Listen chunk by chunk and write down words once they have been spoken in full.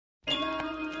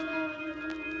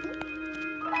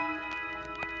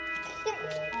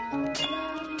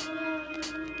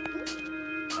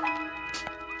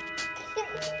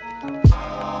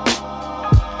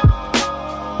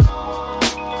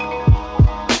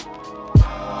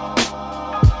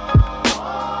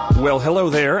Well, hello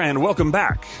there, and welcome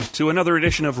back to another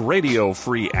edition of Radio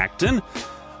Free Acton.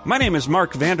 My name is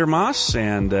Mark Vandermoss,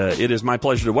 and it is my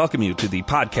pleasure to welcome you to the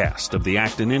podcast of the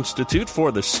Acton Institute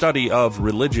for the Study of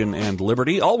Religion and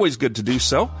Liberty. Always good to do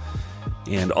so,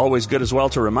 and always good as well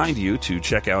to remind you to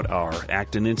check out our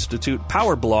Acton Institute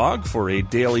Power Blog for a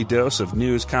daily dose of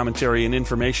news, commentary, and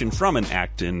information from an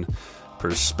Acton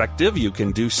perspective. You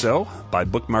can do so by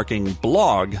bookmarking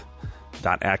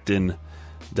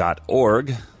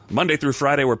blog.acton.org. Monday through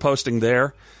Friday, we're posting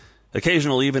there.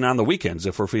 Occasionally, even on the weekends,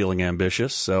 if we're feeling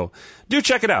ambitious. So do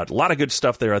check it out. A lot of good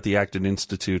stuff there at the Acton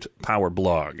Institute Power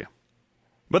Blog.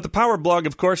 But the Power Blog,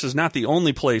 of course, is not the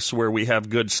only place where we have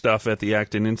good stuff at the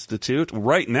Acton Institute.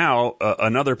 Right now,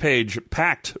 another page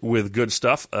packed with good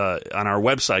stuff on our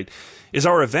website is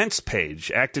our events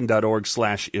page,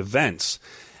 acton.org/events.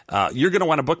 You're going to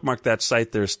want to bookmark that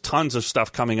site. There's tons of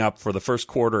stuff coming up for the first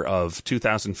quarter of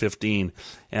 2015.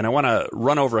 And I want to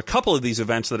run over a couple of these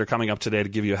events that are coming up today to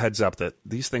give you a heads up that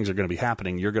these things are going to be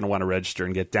happening. You're going to want to register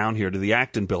and get down here to the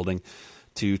Acton building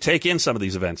to take in some of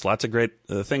these events. Lots of great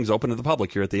things open to the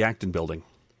public here at the Acton building.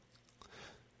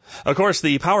 Of course,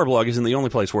 the Power Blog isn't the only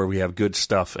place where we have good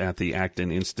stuff at the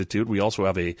Acton Institute. We also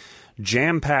have a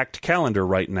jam-packed calendar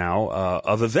right now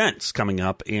of events coming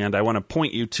up, and I want to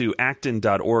point you to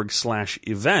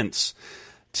acton.org/events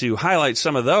to highlight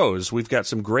some of those. We've got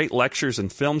some great lectures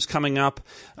and films coming up.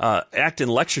 Acton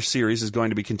Lecture Series is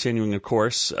going to be continuing, of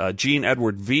course. Gene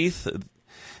Edward Veith,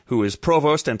 who is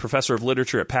Provost and Professor of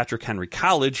Literature at Patrick Henry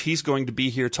College. He's going to be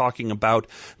here talking about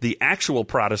the actual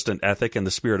Protestant ethic and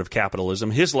the spirit of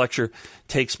capitalism. His lecture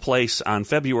takes place on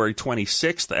February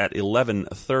 26th at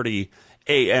 11:30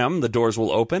 a.m. The doors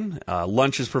will open.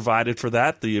 Lunch is provided for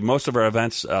that. Most of our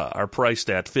events are priced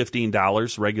at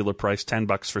 $15, regular price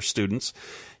 $10 for students,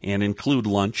 and include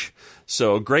lunch.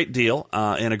 So a great deal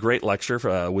and a great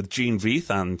lecture with Gene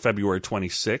Veith on February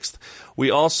 26th.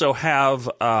 We also have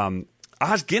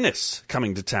Os Guinness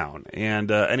coming to town, and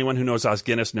anyone who knows Os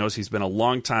Guinness knows he's been a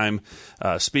long-time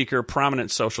speaker, prominent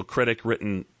social critic,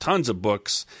 written tons of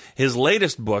books. His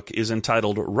latest book is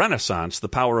entitled Renaissance, The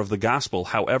Power of the Gospel,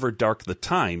 However Dark the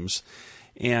Times,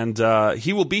 and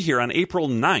he will be here on April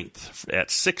 9th at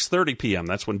 6:30 p.m.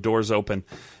 That's when doors open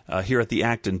here at the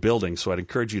Acton building, so I'd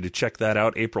encourage you to check that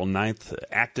out, April 9th,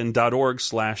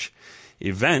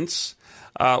 acton.org/events.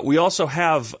 We also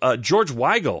have George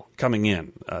Weigel coming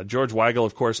in. George Weigel,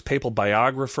 of course, papal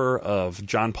biographer of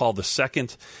John Paul II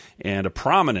and a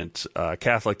prominent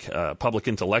Catholic public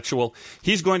intellectual.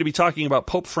 He's going to be talking about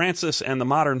Pope Francis and the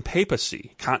modern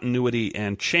papacy, continuity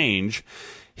and change.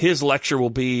 His lecture will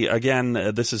be, again,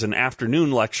 this is an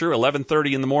afternoon lecture,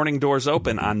 11:30 in the morning, doors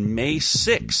open on May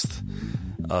 6th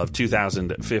of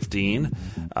 2015.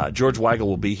 George Weigel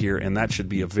will be here, and that should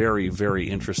be a very, very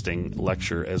interesting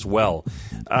lecture as well.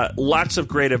 Lots of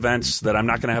great events that I'm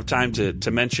not going to have time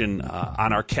to mention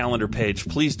on our calendar page.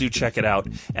 Please do check it out,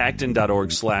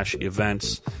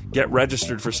 acton.org/events. Get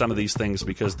registered for some of these things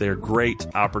because they're great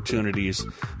opportunities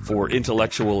for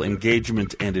intellectual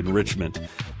engagement and enrichment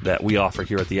that we offer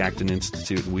here at the Acton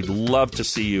Institute. We'd love to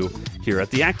see you here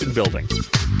at the Acton building.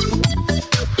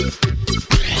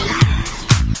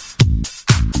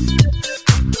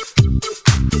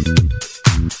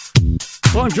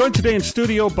 Well, I'm joined today in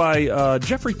studio by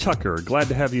Jeffrey Tucker. Glad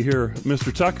to have you here,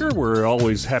 Mr. Tucker. We're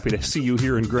always happy to see you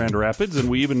here in Grand Rapids, and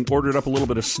we even ordered up a little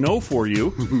bit of snow for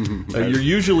you. You're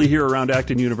usually here around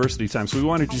Acton University time, so we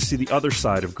wanted you to see the other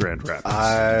side of Grand Rapids.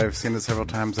 I've seen it several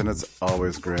times, and it's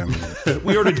always grim.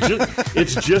 We ordered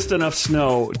it's just enough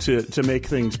snow to make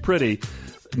things pretty.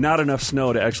 Not enough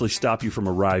snow to actually stop you from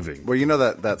arriving. Well, you know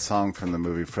that song from the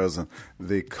movie Frozen,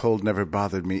 "The cold never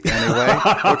bothered me anyway"?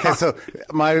 Okay, so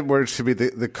my word should be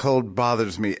the cold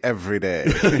bothers me every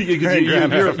day.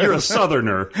 You're a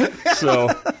southerner, so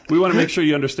we want to make sure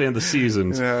you understand the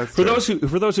seasons. Yeah, for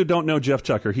those who don't know Jeff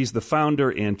Tucker, he's the founder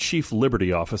and chief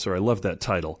Liberty Officer, I love that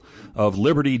title, of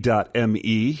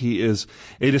Liberty.me. He is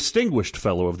a distinguished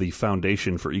fellow of the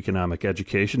Foundation for Economic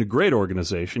Education, a great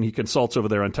organization. He consults over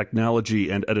there on technology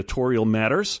and editorial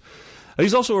matters.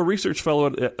 He's also a research fellow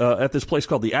at this place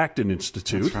called the Acton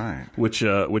Institute, right. which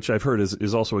I've heard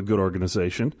is also a good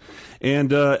organization,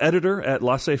 and editor at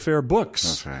Laissez-Faire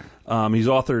Books. That's right. He's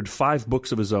authored 5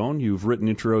 books of his own. You've written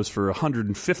intros for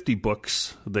 150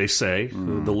 books, they say.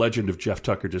 The legend of Jeff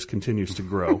Tucker just continues to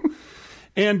grow.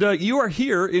 And you are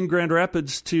here in Grand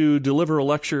Rapids to deliver a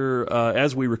lecture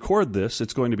as we record this.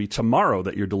 It's going to be tomorrow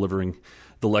that you're delivering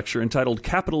the lecture entitled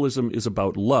Capitalism is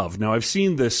About Love. Now, I've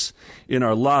seen this in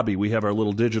our lobby. We have our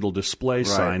little digital display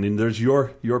sign, and there's your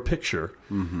picture.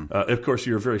 Mm-hmm. Of course,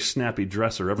 you're a very snappy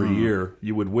dresser. Every year,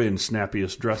 you would win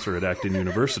snappiest dresser at Acton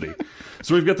University.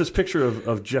 So we've got this picture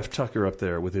of Jeff Tucker up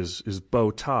there with his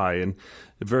bow tie, and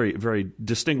a very, very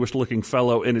distinguished-looking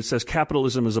fellow, and it says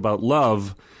capitalism is about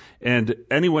love. And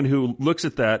anyone who looks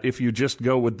at that, if you just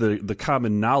go with the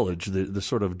common knowledge, the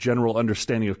sort of general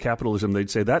understanding of capitalism, they'd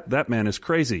say that man is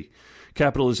crazy.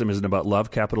 Capitalism isn't about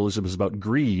love. Capitalism is about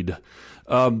greed.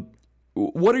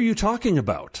 What are you talking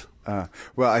about?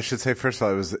 Well, I should say, first of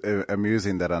all, it was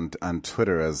amusing that on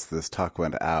Twitter, as this talk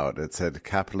went out, it said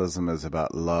capitalism is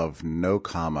about love, no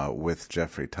comma, with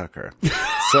Jeffrey Tucker.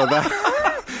 So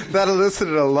that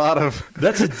elicited a lot of...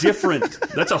 That's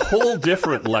a whole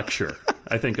different lecture.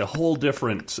 I think a whole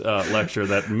different lecture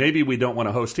that maybe we don't want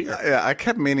to host here. Yeah, I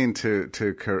kept meaning to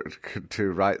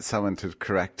write someone to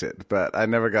correct it, but I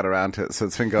never got around to it. So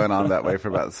it's been going on that way for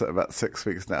about 6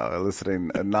 weeks now,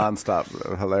 eliciting a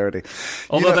nonstop hilarity.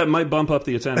 Although that might bump up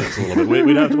the attendance a little bit.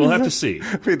 We'll have to see.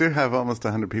 We do have almost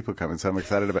 100 people coming, so I'm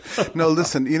excited about it. No,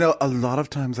 listen, a lot of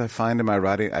times I find in my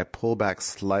writing, I pull back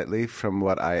slightly from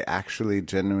what I actually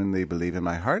genuinely believe in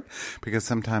my heart, because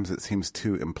sometimes it seems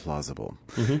too implausible.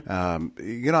 Mm-hmm.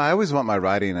 I always want my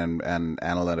writing and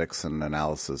analytics and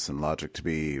analysis and logic to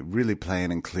be really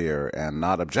plain and clear and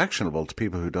not objectionable to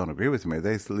people who don't agree with me.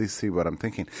 They at least see what I'm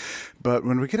thinking. But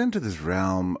when we get into this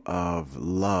realm of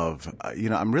love,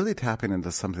 I'm really tapping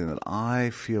into something that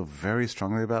I feel very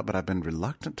strongly about, but I've been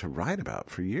reluctant to write about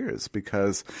for years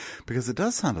because it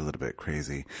does sound a little bit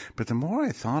crazy. But the more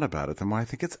I thought about it, the more I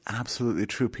think it's absolutely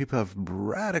true. People have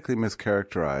radically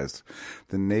mischaracterized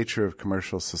the nature of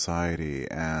commercial society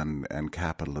and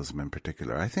capitalism in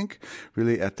particular. I think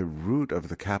really at the root of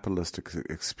the capitalistic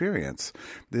experience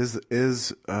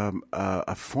is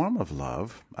a form of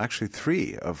love, actually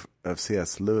three of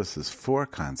C.S. Lewis's four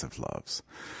kinds of loves.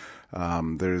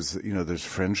 There's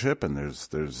friendship, and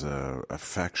there's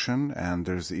affection, and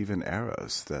there's even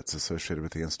eros that's associated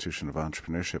with the institution of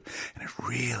entrepreneurship. And it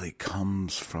really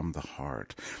comes from the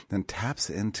heart and taps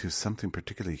into something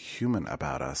particularly human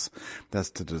about us. That's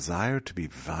the desire to be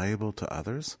valuable to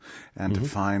others and to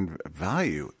find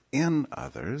value in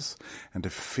others and to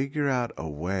figure out a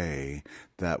way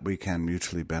that we can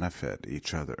mutually benefit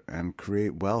each other and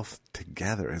create wealth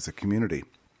together as a community.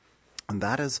 And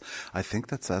that is, I think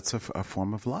that's a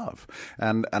form of love.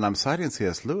 And I'm citing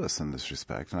C.S. Lewis in this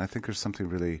respect, and I think there's something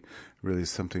really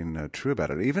something true about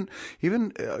it.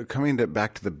 Even coming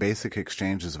back to the basic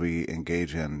exchanges we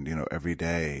engage in, every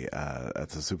day at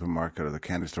the supermarket or the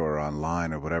candy store or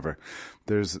online or whatever.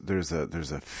 There's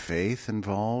a faith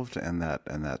involved in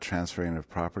that transferring of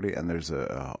property, and there's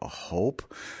a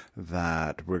hope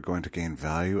that we're going to gain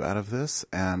value out of this,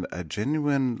 and a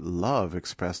genuine love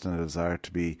expressed in a desire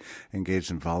to be engaged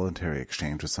in voluntary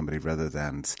exchange with somebody rather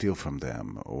than steal from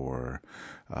them or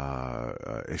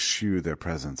eschew their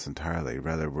presence entirely.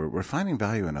 Rather, we're finding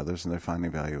value in others, and they're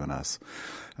finding value in us.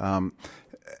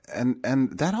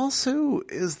 And that also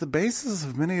is the basis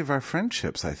of many of our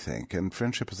friendships, I think. And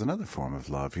friendship is another form of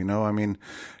love. You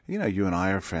and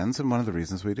I are friends, and one of the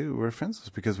reasons we're friends is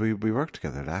because we work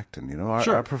together at Acton.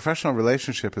 Our professional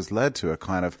relationship has led to a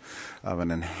kind of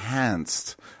an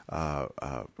enhanced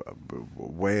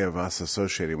way of us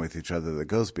associating with each other that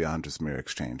goes beyond just mere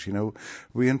exchange.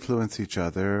 We influence each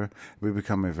other. We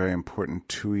become very important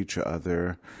to each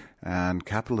other. And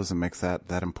capitalism makes that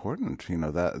important,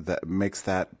 that makes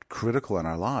that critical in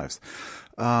our lives.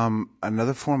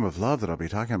 Another form of love that I'll be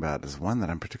talking about is one that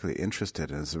I'm particularly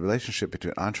interested in, is the relationship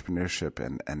between entrepreneurship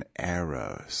and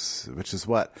eros, which is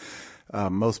what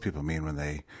most people mean when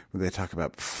they talk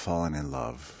about falling in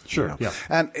love. Sure. Yeah.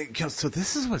 And so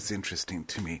this is what's interesting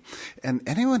to me. And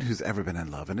anyone who's ever been in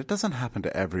love, and it doesn't happen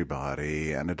to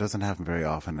everybody, and it doesn't happen very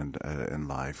often in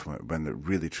life when it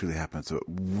really truly happens. So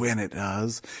when it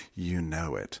does, you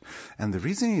know it. And the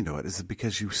reason you know it is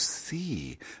because you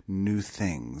see new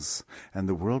things, and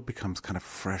the world becomes kind of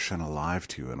fresh and alive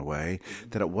to you in a way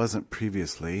that it wasn't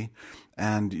previously.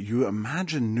 And you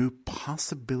imagine new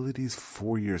possibilities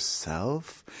for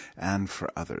yourself and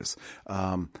for others.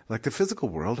 Like the physical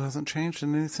world hasn't changed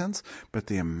in any sense, but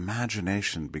the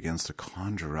imagination begins to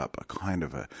conjure up a kind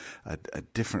of a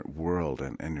different world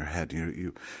in your head.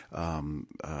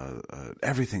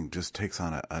 Everything just takes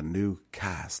on a new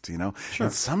cast, Sure.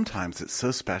 And sometimes it's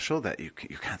so special that you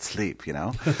can't sleep,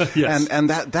 Yes. And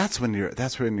that's when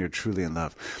you're truly in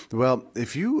love. Well,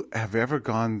 if you have ever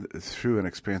gone through an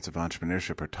experience of entrepreneurship,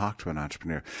 entrepreneurship or talk to an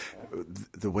entrepreneur,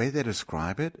 the way they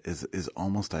describe it is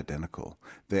almost identical.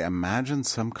 They imagine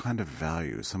some kind of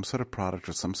value, some sort of product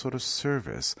or some sort of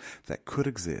service that could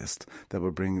exist that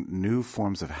would bring new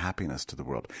forms of happiness to the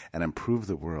world and improve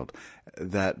the world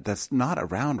that's not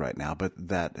around right now, but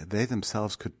that they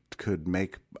themselves could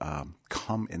make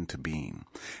come into being.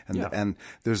 And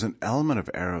there's an element of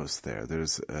eros there.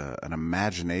 There's an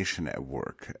imagination at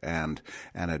work and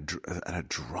a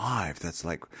drive that's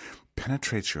like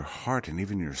penetrates your heart and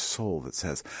even your soul that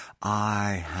says,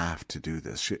 I have to do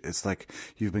this. It's like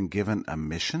you've been given a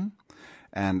mission.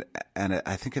 And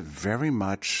I think it very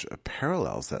much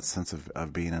parallels that sense of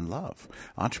being in love.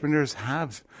 Entrepreneurs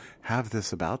have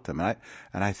this about them,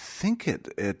 and I think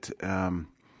it's an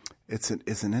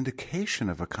indication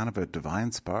of a kind of a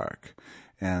divine spark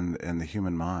in the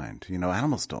human mind.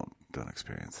 Animals don't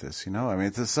experience this. I mean,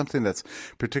 it's something that's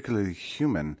particularly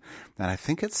human, and I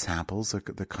think it samples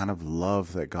the kind of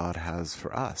love that God has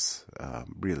for us,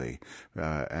 really,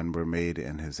 and we're made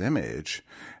in His image,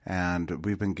 and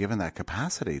we've been given that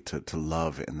capacity to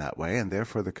love in that way, and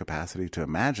therefore the capacity to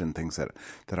imagine things that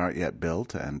aren't yet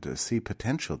built and to see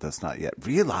potential that's not yet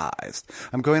realized.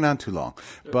 I'm going on too long,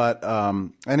 but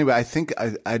anyway, I think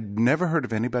I'd never heard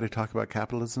of anybody talk about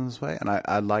capitalism this way, and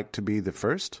I'd like to be the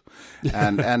first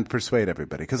and persuade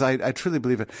everybody, because I truly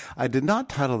believe it. I did not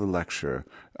title the lecture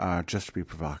just to be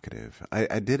provocative.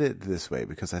 I did it this way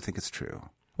because I think it's true.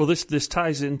 Well, this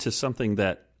ties into something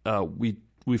that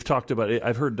we've talked about.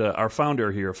 I've heard our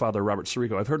founder here, Father Robert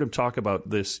Sirico, I've heard him talk about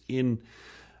this I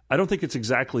don't think it's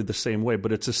exactly the same way,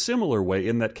 but it's a similar way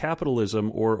in that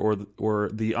capitalism or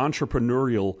the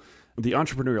entrepreneurial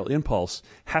impulse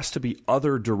has to be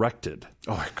other directed.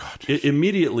 Oh my God!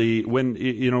 Immediately, when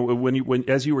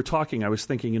as you were talking, I was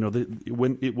thinking,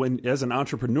 when as an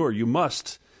entrepreneur, you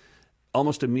must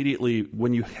almost immediately,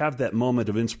 when you have that moment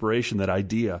of inspiration, that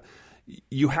idea,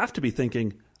 you have to be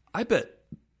thinking, I bet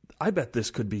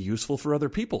this could be useful for other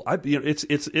people.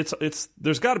 It's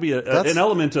there's got to be an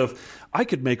element of, I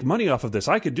could make money off of this.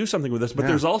 I could do something with this. But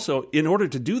there's also, in order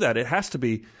to do that, it has to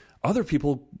be, other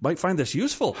people might find this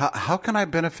useful. How can I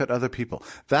benefit other people?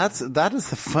 That is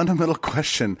the fundamental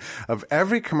question of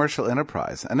every commercial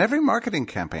enterprise and every marketing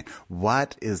campaign.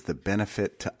 What is the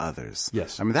benefit to others?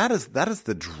 Yes. I mean, that is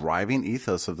the driving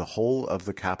ethos of the whole of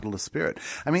the capitalist spirit.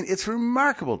 I mean, it's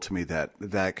remarkable to me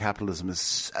that capitalism is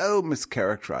so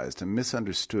mischaracterized and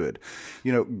misunderstood.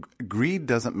 Greed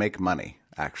doesn't make money.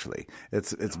 Actually,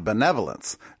 it's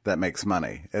benevolence that makes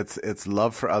money. It's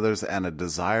love for others and a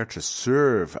desire to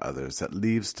serve others that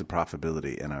leads to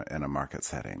profitability in a market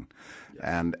setting,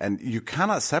 and you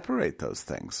cannot separate those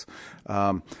things.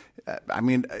 I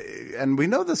mean, and we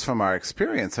know this from our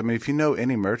experience. I mean, if you know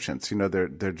any merchants, they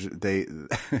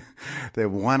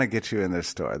want to get you in their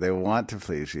store. They want to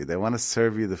please you. They want to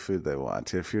serve you the food they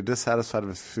want. If you're dissatisfied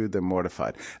with food, they're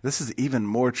mortified. This is even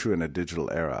more true in a digital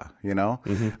era.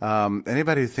 Mm-hmm.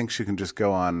 Anybody who thinks you can just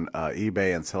go on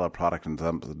eBay and sell a product and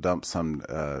dump some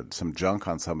junk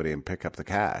on somebody and pick up the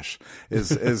cash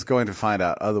is going to find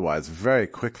out otherwise very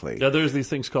quickly. Yeah, there's these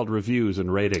things called reviews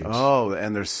and ratings. Oh,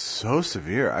 and they're so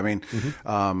severe. I mean,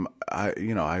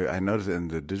 I noticed in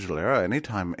the digital era,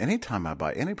 anytime I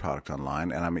buy any product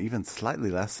online and I'm even slightly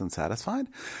less than satisfied,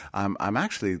 I'm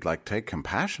actually take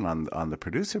compassion on the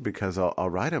producer, because I'll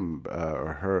write him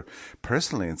or her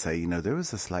personally and say, there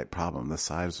was a slight problem. The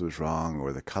size was wrong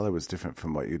or the color was different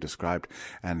from what you described.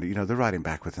 And, they're writing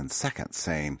back within seconds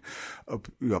saying,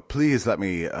 please let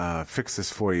me fix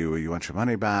this for you. You want your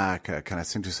money back? Can I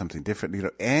send you something different?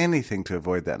 Anything to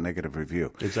avoid that negative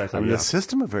review. Exactly. I mean, the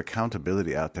system of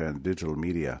accountability out there in digital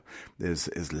media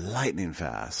is lightning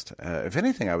fast. If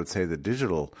anything, I would say that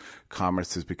digital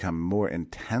commerce has become more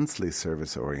intensely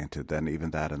service oriented than even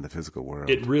that in the physical world.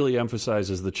 It really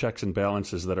emphasizes the checks and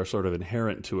balances that are sort of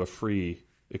inherent to a free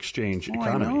exchange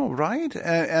economy. I know, right?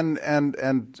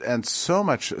 And so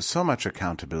much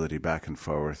accountability back and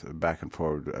forth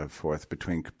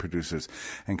between producers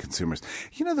and consumers.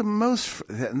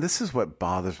 And this is what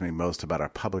bothers me most about our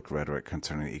public rhetoric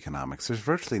concerning economics. There's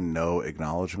virtually no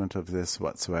acknowledgement of this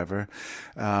whatsoever.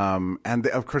 And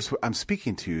of course, I'm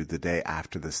speaking to you the day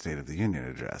after the State of the Union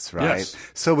address, right? Yes.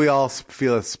 So we all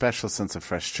feel a special sense of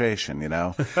frustration,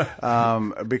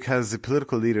 because the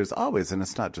political leaders always, and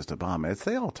it's not just Obama,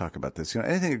 they all talk about this.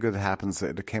 Anything good that happens,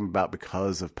 it came about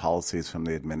because of policies from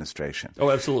the administration. Oh,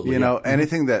 absolutely.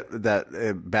 Anything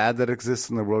that bad that exists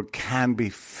in the world can be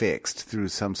fixed through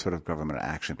some sort of government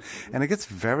action. And it gets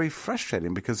very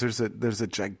frustrating because there's a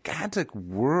gigantic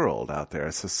world out there,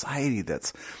 a society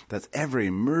that's ever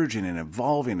emerging and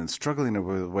evolving and struggling a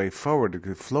way forward,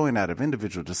 flowing out of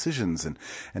individual decisions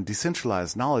and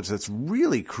decentralized knowledge that's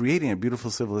really creating a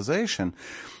beautiful civilization.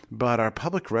 But our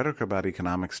public rhetoric about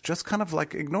economics just kind of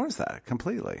ignores that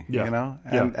completely,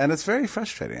 And it's very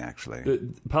frustrating, actually.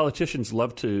 Politicians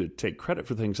love to take credit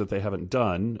for things that they haven't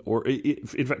done or,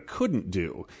 in fact, couldn't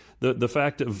do. The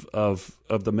fact of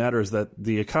the matter is that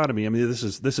the economy, I mean, this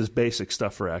is basic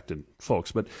stuff for Acton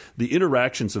folks, but the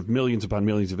interactions of millions upon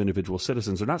millions of individual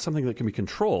citizens are not something that can be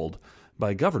controlled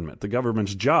by government. The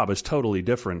government's job is totally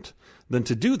different than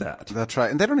to do that. That's right.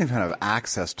 And they don't even have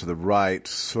access to the right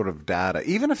sort of data.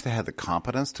 Even if they had the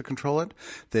competence to control it,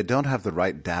 they don't have the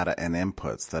right data and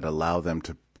inputs that allow them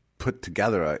to put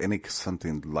together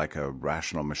something like a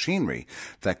rational machinery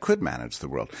that could manage the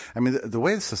world. I mean, the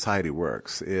way society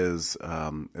works is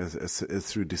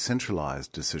through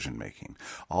decentralized decision making,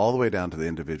 all the way down to the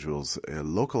individual's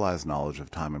localized knowledge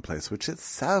of time and place, which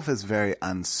itself is very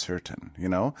uncertain,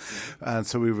 And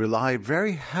so we rely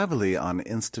very heavily on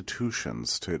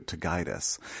institutions to guide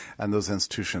us, and those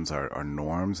institutions are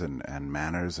norms and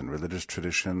manners and religious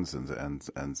traditions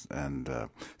and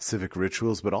civic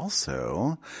rituals, but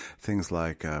also things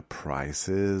like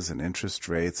prices and interest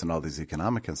rates and all these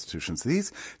economic institutions.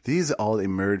 These all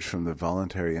emerge from the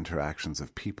voluntary interactions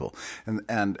of people.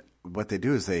 And what they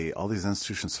do is all these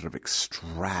institutions sort of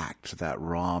extract that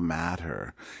raw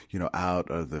matter, out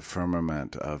of the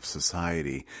firmament of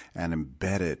society and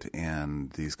embed it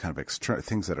in these kind of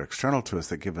things that are external to us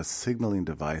that give us signaling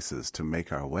devices to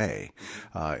make our way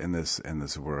in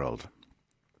this world.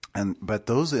 But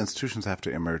those institutions have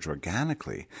to emerge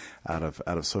organically out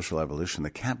of social evolution. They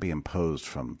can't be imposed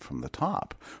from the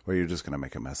top, where you're just going to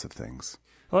make a mess of things.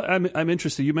 Well, I'm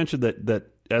interested. You mentioned that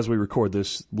as we record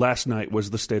this, last night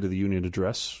was the State of the Union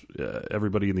address.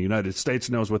 Everybody in the United States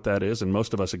knows what that is, and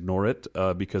most of us ignore it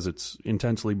because it's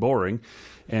intensely boring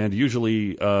and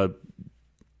usually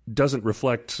doesn't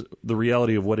reflect the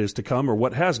reality of what is to come or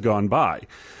what has gone by.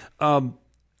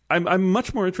 I'm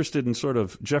much more interested in sort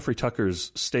of Jeffrey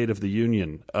Tucker's State of the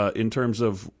Union in terms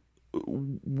of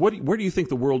where do you think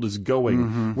the world is going?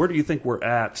 Mm-hmm. Where do you think we're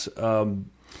at?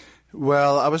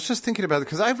 Well, I was just thinking about it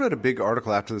because I wrote a big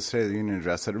article after the State of the Union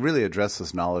address that really addressed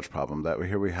this knowledge problem. That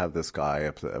here we have this guy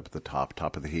up the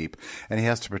top of the heap, and he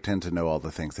has to pretend to know all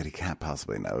the things that he can't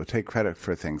possibly know. Take credit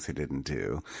for things he didn't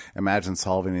do. Imagine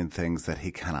solving in things that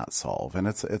he cannot solve, and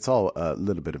it's all a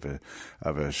little bit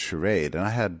of a charade. And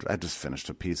I just finished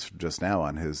a piece just now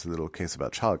on his little case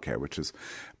about childcare, which is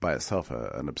by itself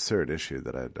an absurd issue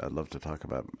that I'd love to talk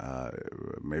about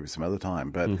maybe some other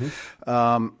time, but.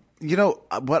 Mm-hmm.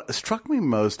 What struck me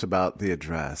most about the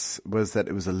address was that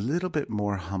it was a little bit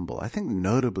more humble. I think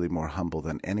notably more humble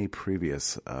than any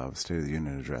previous State of the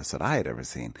Union address that I had ever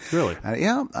seen. Really?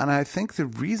 And I think the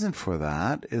reason for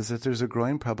that is that there's a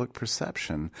growing public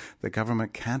perception that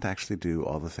government can't actually do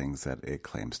all the things that it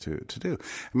claims to do.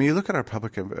 I mean, you look at our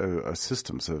public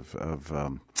systems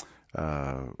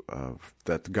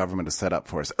that the government has set up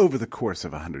for us over the course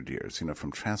of 100 years,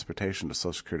 from transportation to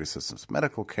social security systems,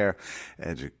 medical care,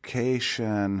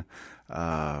 education,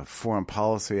 foreign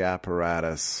policy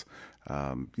apparatus.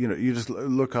 You just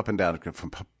look up and down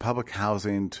from public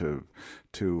housing to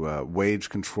wage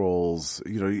controls,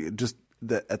 just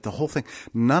the whole thing,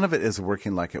 none of it is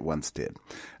working like it once did.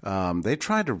 They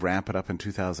tried to ramp it up in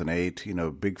 2008,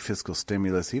 big fiscal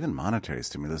stimulus, even monetary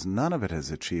stimulus. None of it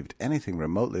has achieved anything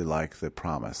remotely like the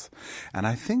promise. And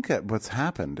I think that what's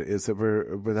happened is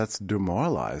that that's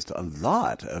demoralized a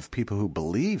lot of people who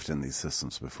believed in these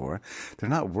systems before. They're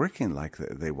not working like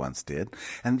they once did.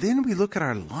 And then we look at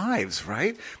our lives,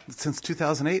 right? Since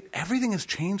 2008, everything has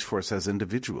changed for us as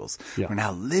individuals. Yeah. We're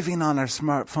now living on our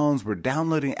smartphones. We're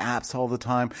downloading apps all the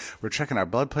time. We're checking our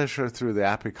blood pressure through the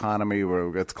app economy.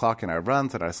 It's clocking our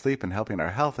runs and our sleep and helping our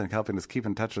health and helping us keep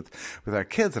in touch with our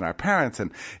kids and our parents.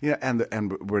 And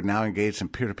we're now engaged in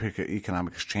peer-to-peer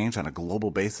economic exchange on a global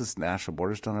basis. National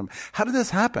borders don't. How did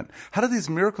this happen? How did these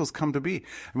miracles come to be?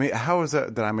 I mean, how is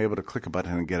it that I'm able to click a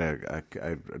button and get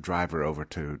a driver over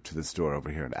to the store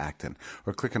over here in Acton,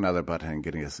 or click another button and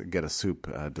get a soup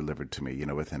delivered to me,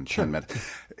 within 10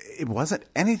 minutes? It wasn't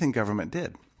anything government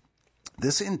did.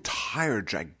 This entire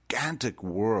gigantic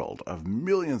world of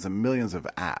millions and millions of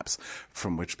apps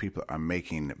from which people are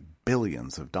making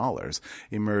billions of dollars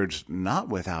emerged not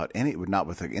with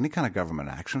any kind of government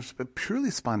action, but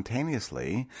purely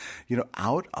spontaneously,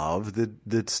 out of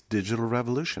this digital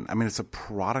revolution. I mean, it's a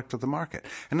product of the market.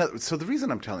 And so the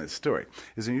reason I'm telling this story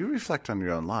is when you reflect on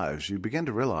your own lives, you begin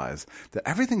to realize that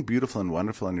everything beautiful and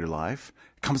wonderful in your life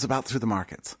comes about through the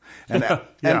markets. And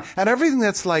and everything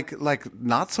that's like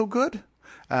not so good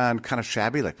and kind of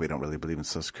shabby, like we don't really believe in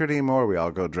Social Security anymore. We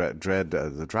all go dread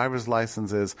the driver's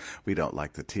licenses. We don't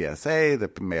like the TSA.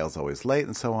 The mail's always late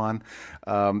and so on.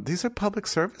 These are public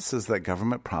services that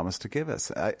government promised to give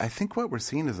us. I think what we're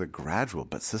seeing is a gradual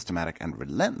but systematic and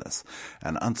relentless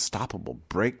and unstoppable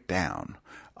breakdown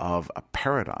of a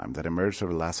paradigm that emerged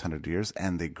over the last 100 years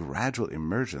and the gradual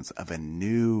emergence of a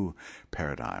new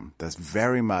paradigm that's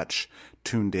very much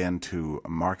tuned in to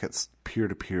markets,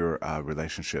 peer-to-peer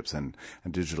relationships and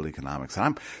digital economics.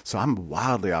 And I'm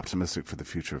wildly optimistic for the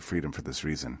future of freedom for this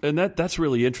reason. And that's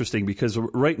really interesting because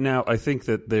right now I think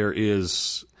that there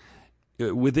is,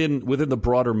 within the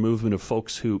broader movement of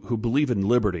folks who believe in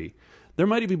liberty, it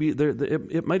might even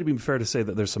be fair to say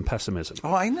that there's some pessimism.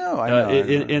 Oh, I know.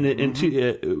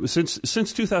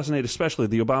 Since 2008, especially,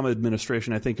 the Obama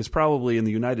administration, I think, is probably in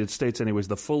the United States, anyways,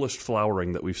 the fullest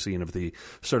flowering that we've seen of the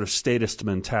sort of statist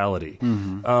mentality.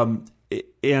 Mm-hmm.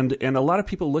 And a lot of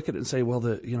people look at it and say, well,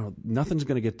 nothing's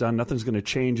going to get done, nothing's going to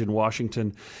change in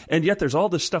Washington, and yet there's all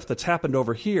this stuff that's happened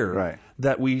over here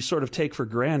that we sort of take for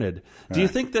granted. Do you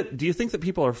think that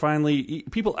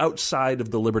people outside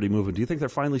of the liberty movement, do you think they're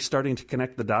finally starting to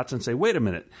connect the dots and say, wait a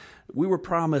minute, we were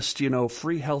promised,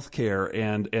 free health care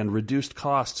and reduced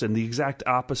costs, and the exact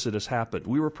opposite has happened.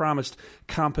 We were promised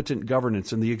competent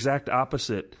governance, and the exact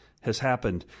opposite has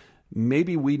happened.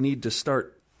 Maybe we need to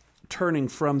start turning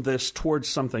from this towards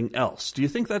something else. Do you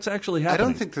think that's actually happening? I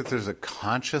don't think that there's a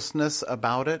consciousness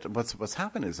about it. What's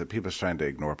happened is that people are trying to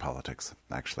ignore politics,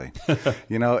 actually.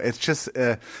 It's just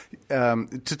de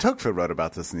Tocqueville wrote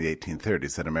about this in the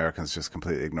 1830s, that Americans just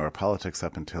completely ignore politics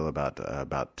up until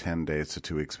about 10 days to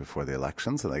 2 weeks before the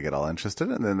elections, and they get all interested,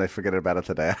 and then they forget about it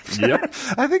the day after. Yep.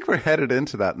 I think we're headed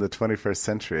into that in the 21st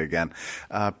century again.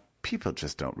 People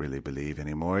just don't really believe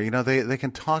anymore. They can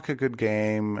talk a good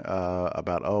game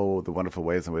about, the wonderful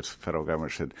ways in which the federal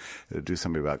government should do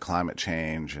something about climate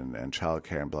change and child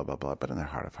care and blah, blah, blah. But in their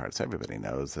heart of hearts, everybody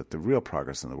knows that the real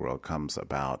progress in the world comes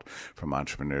about from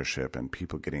entrepreneurship and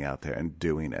people getting out there and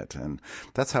doing it. And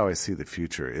that's how I see the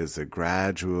future, is a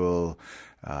gradual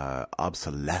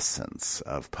obsolescence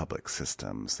of public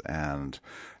systems and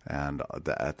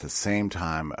at the same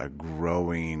time a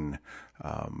growing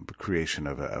creation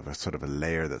of a sort of a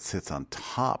layer that sits on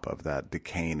top of that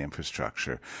decaying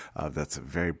infrastructure that's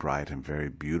very bright and very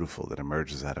beautiful, that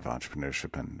emerges out of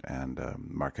entrepreneurship and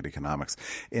market economics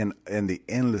in the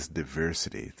endless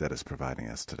diversity that is providing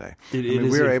us today.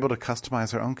 We are able to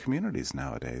customize our own communities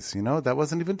nowadays. That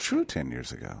wasn't even true 10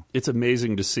 years ago. It's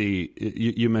amazing to see.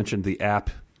 You mentioned the app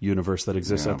universe that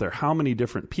exists out there. How many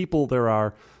different people there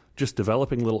are just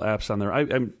developing little apps on there. I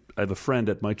have a friend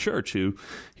at my church who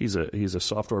he's a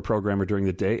software programmer during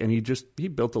the day, and he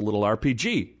built a little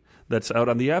RPG that's out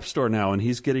on the App Store now, and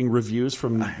he's getting reviews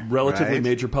from relatively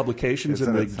major publications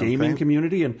in the gaming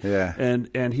community,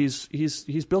 and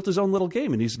he's built his own little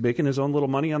game, and he's making his own little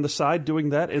money on the side doing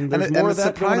that, and there's more of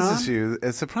that going on.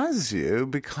 It surprises you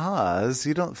because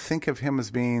you don't think of him as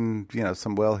being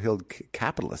some well-heeled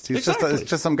capitalist. He's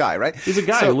just some guy, right? He's a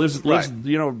guy who lives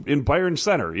in Byron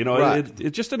Center.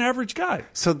 It's just an average guy.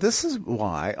 So this is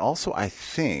why, also, I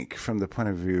think, from the point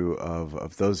of view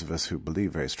of those of us who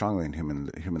believe very strongly in human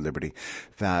liberty,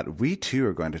 that we too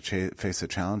are going to face a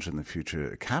challenge in the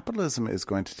future. Capitalism is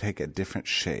going to take a different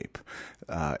shape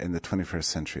in the 21st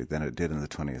century than it did in the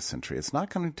 20th century. It's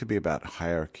not going to be about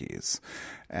hierarchies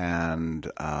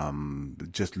and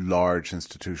just large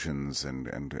institutions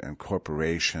and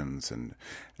corporations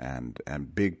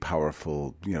and big,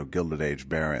 powerful, Gilded Age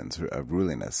barons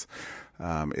ruling us.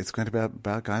 It's going to be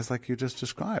about guys like you just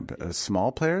described,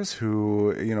 small players who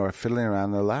are fiddling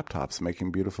around their laptops,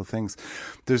 making beautiful things.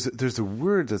 There's a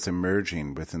word that's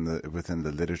emerging within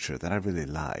the literature that I really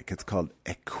like. It's called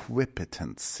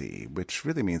equipotency, which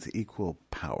really means equal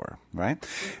power, right?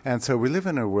 And so we live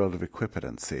in a world of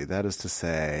equipotency. That is to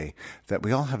say that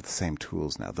we all have the same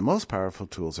tools now. The most powerful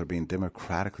tools are being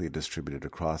democratically distributed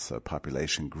across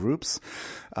population groups,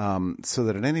 so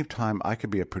that at any time I could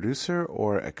be a producer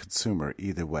or a consumer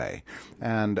either way.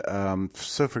 And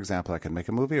so, for example, I can make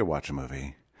a movie or watch a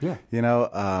movie. Yeah.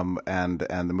 And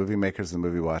the movie makers and the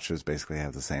movie watchers basically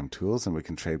have the same tools, and we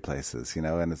can trade places,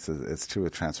 and it's true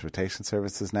with transportation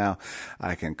services now.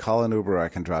 I can call an Uber, or I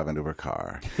can drive an Uber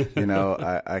car.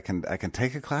 I can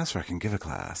take a class, or I can give a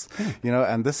class.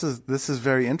 And this is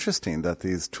very interesting that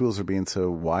these tools are being so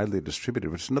widely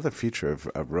distributed, which is another feature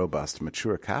of robust,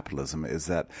 mature capitalism, is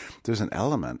that there's an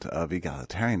element of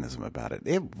egalitarianism about it.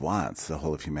 It wants the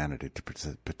whole of humanity to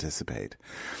participate.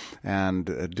 And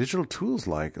digital tools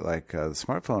like the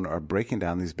smartphone are breaking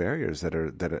down these barriers that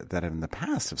have in the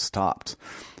past have stopped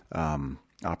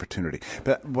opportunity.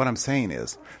 But what I'm saying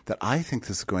is that I think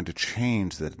this is going to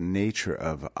change the nature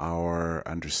of our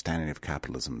understanding of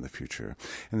capitalism in the future.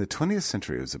 In the 20th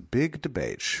century, it was a big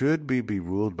debate. Should we be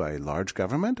ruled by large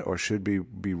government, or should we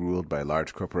be ruled by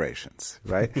large corporations,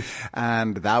 right?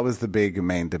 And that was the big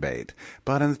main debate.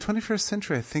 But in the 21st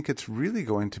century, I think it's really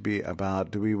going to be about,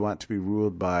 do we want to be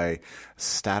ruled by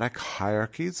static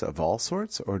hierarchies of all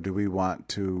sorts, or do we want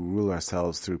to rule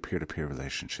ourselves through peer-to-peer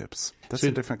relationships? That's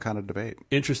a different kind of debate.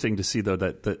 Interesting to see, though,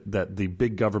 that the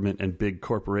big government and big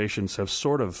corporations have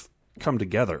sort of come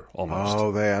together almost.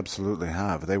 Oh, they absolutely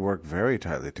have. They work very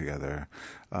tightly together.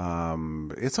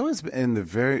 It's always been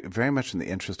very much in the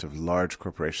interest of large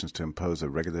corporations to impose a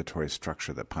regulatory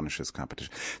structure that punishes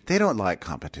competition. They don't like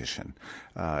competition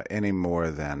any more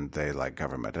than they like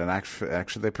government. And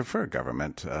actually they prefer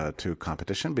government to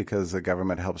competition, because the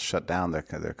government helps shut down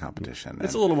their competition.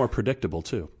 It's a little more predictable,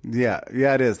 too. Yeah,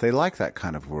 it is. They like that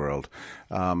kind of world.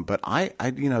 But I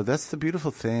that's the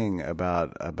beautiful thing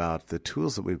about the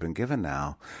tools that we've been given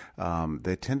now.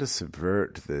 They tend to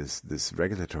subvert this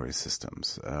regulatory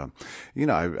systems.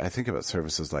 I think about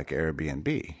services like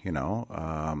Airbnb,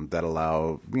 that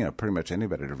allow, pretty much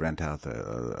anybody to rent out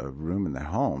a room in their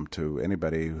home to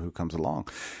anybody who comes along.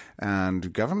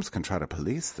 And governments can try to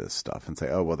police this stuff and say,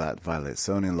 oh, well, that violates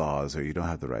zoning laws, or you don't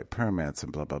have the right permits,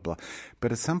 and blah, blah, blah.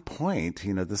 But at some point,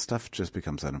 this stuff just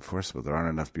becomes unenforceable. There aren't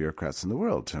enough bureaucrats in the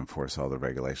world to enforce all the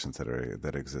regulations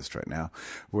that exist right now.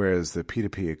 Whereas the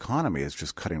P2P economy is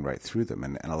just cutting right through them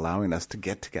and allowing us to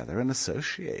get together and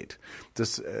associate.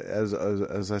 Just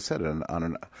as I said,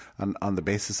 on the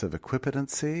basis of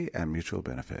equivalency and mutual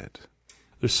benefit.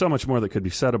 There's so much more that could be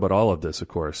said about all of this, of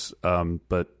course.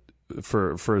 But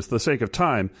for the sake of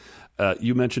time,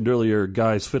 you mentioned earlier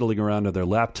guys fiddling around on their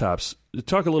laptops.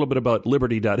 Talk a little bit about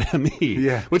liberty.me,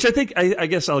 which I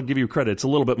guess I'll give you credit. It's a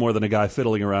little bit more than a guy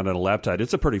fiddling around on a laptop.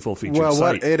 It's a pretty full-featured site. Well,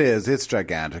 what it is, it's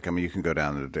gigantic. I mean, you can go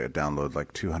down and download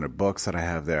like 200 books that I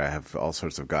have there. I have all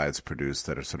sorts of guides produced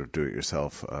that are sort of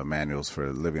do-it-yourself manuals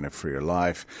for living a freer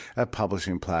life. A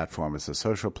publishing platform. It's a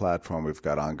social platform. We've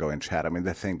got ongoing chat. I mean,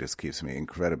 the thing just keeps me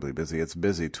incredibly busy. It's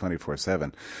busy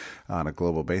 24/7 on a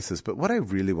global basis. But what I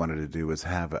really wanted to do was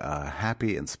have a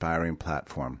happy, inspiring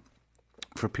platform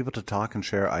for people to talk and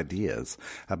share ideas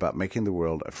about making the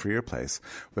world a freer place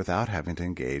without having to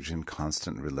engage in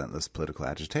constant, relentless political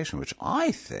agitation, which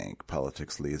I think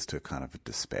politics leads to a kind of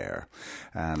this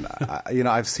And,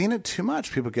 I've seen it too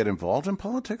much. People get involved in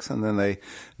politics, and then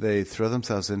they throw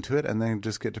themselves into it, and then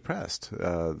just get depressed,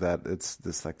 that it's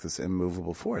this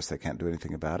immovable force. They can't do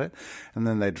anything about it. And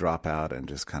then they drop out and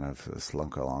just kind of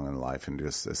slunk along in life and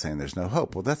just saying there's no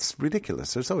hope. Well, that's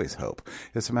ridiculous. There's always hope.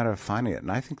 It's a matter of finding it. And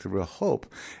I think the real hope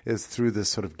is through this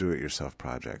sort of do-it-yourself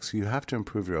projects. You have to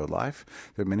improve your own life.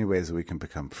 There are many ways that we can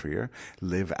become freer,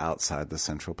 live outside the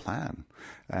central plan.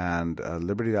 And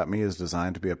Liberty.me is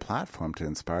designed to be a platform to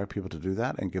inspire people to do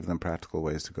that and give them practical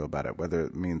ways to go about it, whether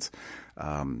it means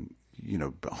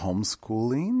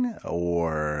homeschooling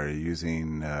or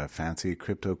using fancy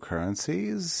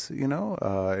cryptocurrencies,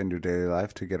 in your daily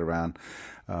life to get around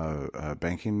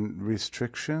banking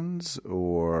restrictions,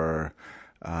 or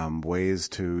ways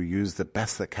to use the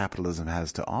best that capitalism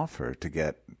has to offer to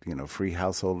get, free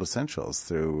household essentials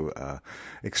through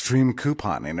extreme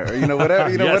couponing, or whatever,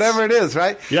 Yes. whatever it is,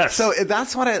 right? Yes. So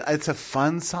that's what it's a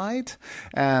fun site,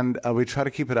 and we try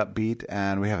to keep it upbeat,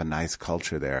 and we have a nice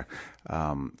culture there.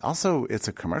 Also, it's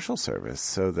a commercial service,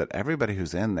 so that everybody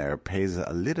who's in there pays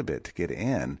a little bit to get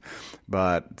in,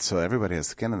 but so everybody has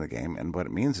skin in the game. And what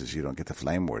it means is you don't get the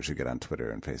flame wars you get on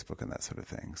Twitter and Facebook and that sort of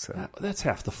thing. So that's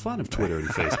half the fun of Twitter and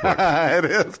Facebook. It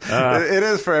is. It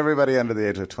is for everybody under the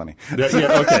age of 20.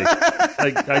 Okay.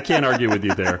 I can't argue with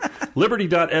you there.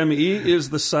 Liberty.me is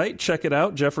the site. Check it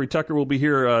out. Jeffrey Tucker will be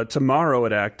here tomorrow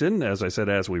at Acton, as I said,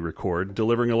 as we record,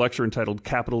 delivering a lecture entitled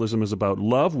Capitalism is About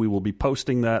Love. We will be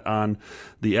posting that on on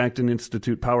the Acton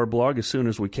Institute Power blog as soon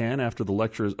as we can after the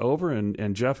lecture is over.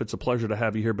 And Jeff, it's a pleasure to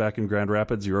have you here back in Grand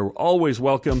Rapids. You're always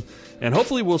welcome. And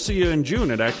hopefully we'll see you in June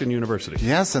at Acton University.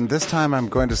 Yes, and this time I'm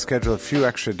going to schedule a few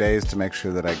extra days to make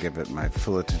sure that I give it my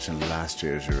full attention. Last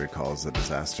year, as you recall, was a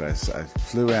disaster. I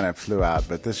flew in, I flew out,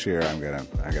 but this year I'm gonna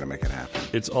make it happen.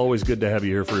 It's always good to have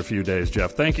you here for a few days,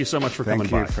 Jeff. Thank you so much for coming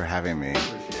by. Thank you for having me.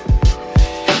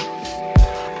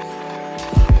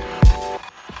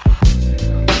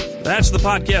 That's the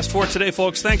podcast for today,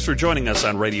 folks. Thanks for joining us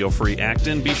on Radio Free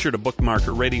Acton. Be sure to bookmark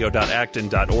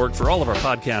radio.acton.org for all of our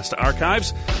podcast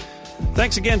archives.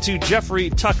 Thanks again to Jeffrey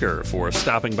Tucker for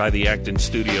stopping by the Acton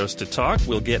studios to talk.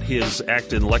 We'll get his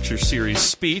Acton Lecture Series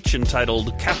speech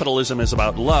entitled Capitalism is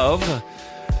About Love.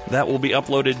 That will be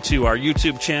uploaded to our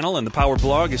YouTube channel and the Power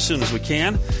blog as soon as we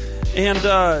can.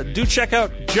 And do check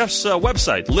out Jeff's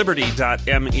website,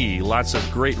 liberty.me. Lots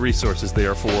of great resources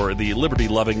there for the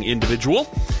liberty-loving individual.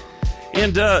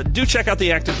 And do check out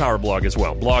the Acton Power blog as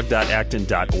well,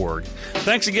 blog.acton.org.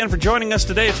 Thanks again for joining us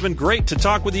today. It's been great to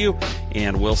talk with you,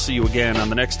 and we'll see you again on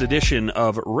the next edition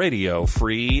of Radio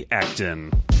Free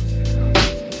Acton.